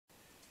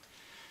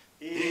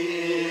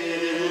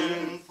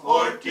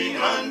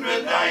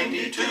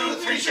1492,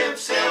 3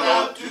 ships sailed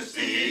out to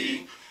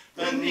sea,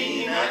 the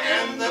Nina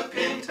and the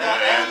Pinta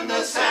and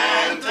the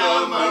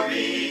Santa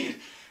Maria.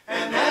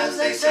 And as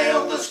they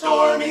sailed the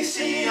stormy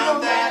sea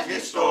on that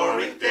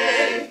historic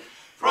day,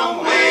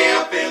 from way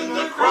up in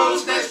the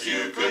crow's nest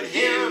you could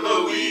hear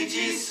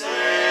Luigi say,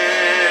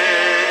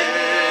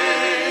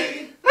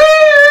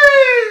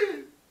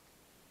 "Hey!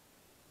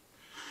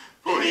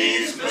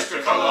 Please,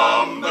 Mr.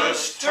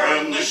 Columbus,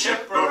 turn the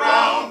ship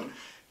around.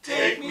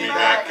 Take me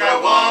back, I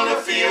want to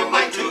feel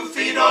my 2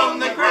 feet on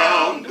the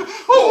ground.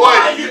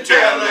 Why do you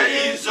tell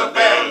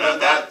Isabella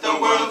that the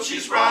world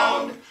she's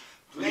round?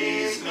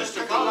 Please,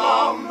 Mr.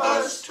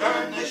 Columbus,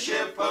 turn the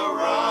ship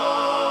around."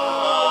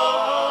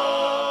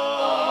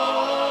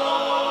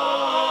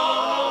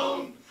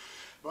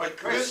 But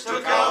Chris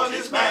took out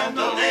his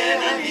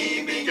mandolin and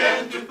he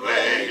began to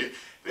play.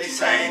 They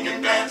sang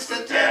and danced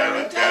a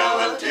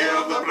tarantella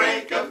till the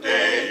break of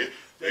day.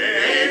 They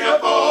ate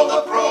up all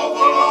the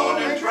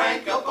provolone and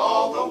drank up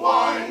all the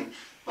wine,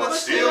 but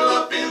still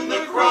up in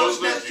the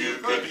crow's nest you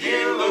could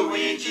hear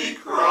Luigi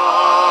cry,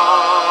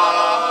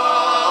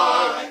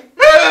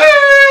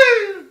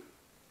 "Hey!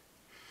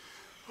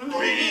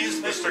 Please,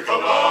 Mr.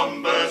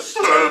 Columbus,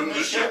 turn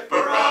the ship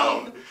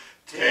around.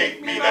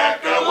 Take me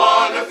back, I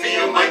want to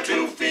feel my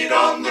 2 feet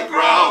on the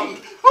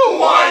ground.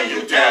 Why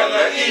you tell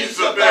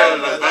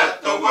Isabella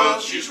that the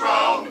world she's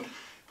round?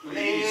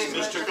 Please,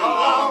 Mr.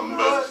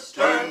 Columbus,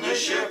 turn the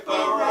ship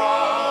around,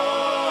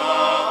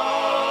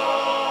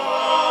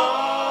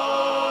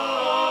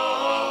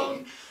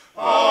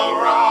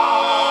 around."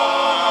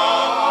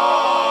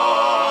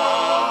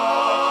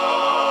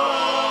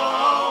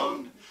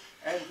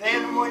 And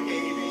then when he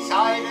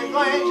decided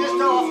land just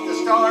off the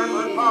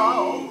starboard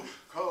bow,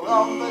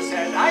 Columbus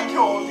said, "I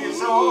told you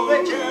so,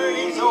 the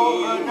journey's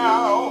over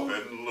now."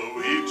 And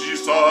Luigi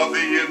saw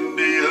the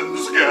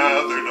Indians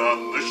gathered on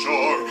the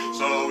shore,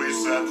 so he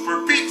said, "For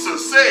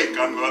pizza's sake,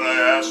 I'm gonna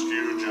ask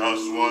you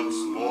just once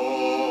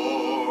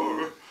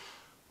more.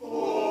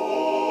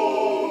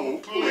 Oh,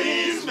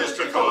 please,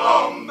 Mr.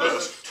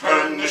 Columbus,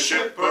 turn the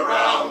ship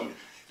around.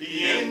 The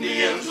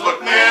Indians look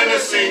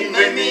menacing,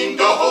 they mean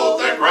to hold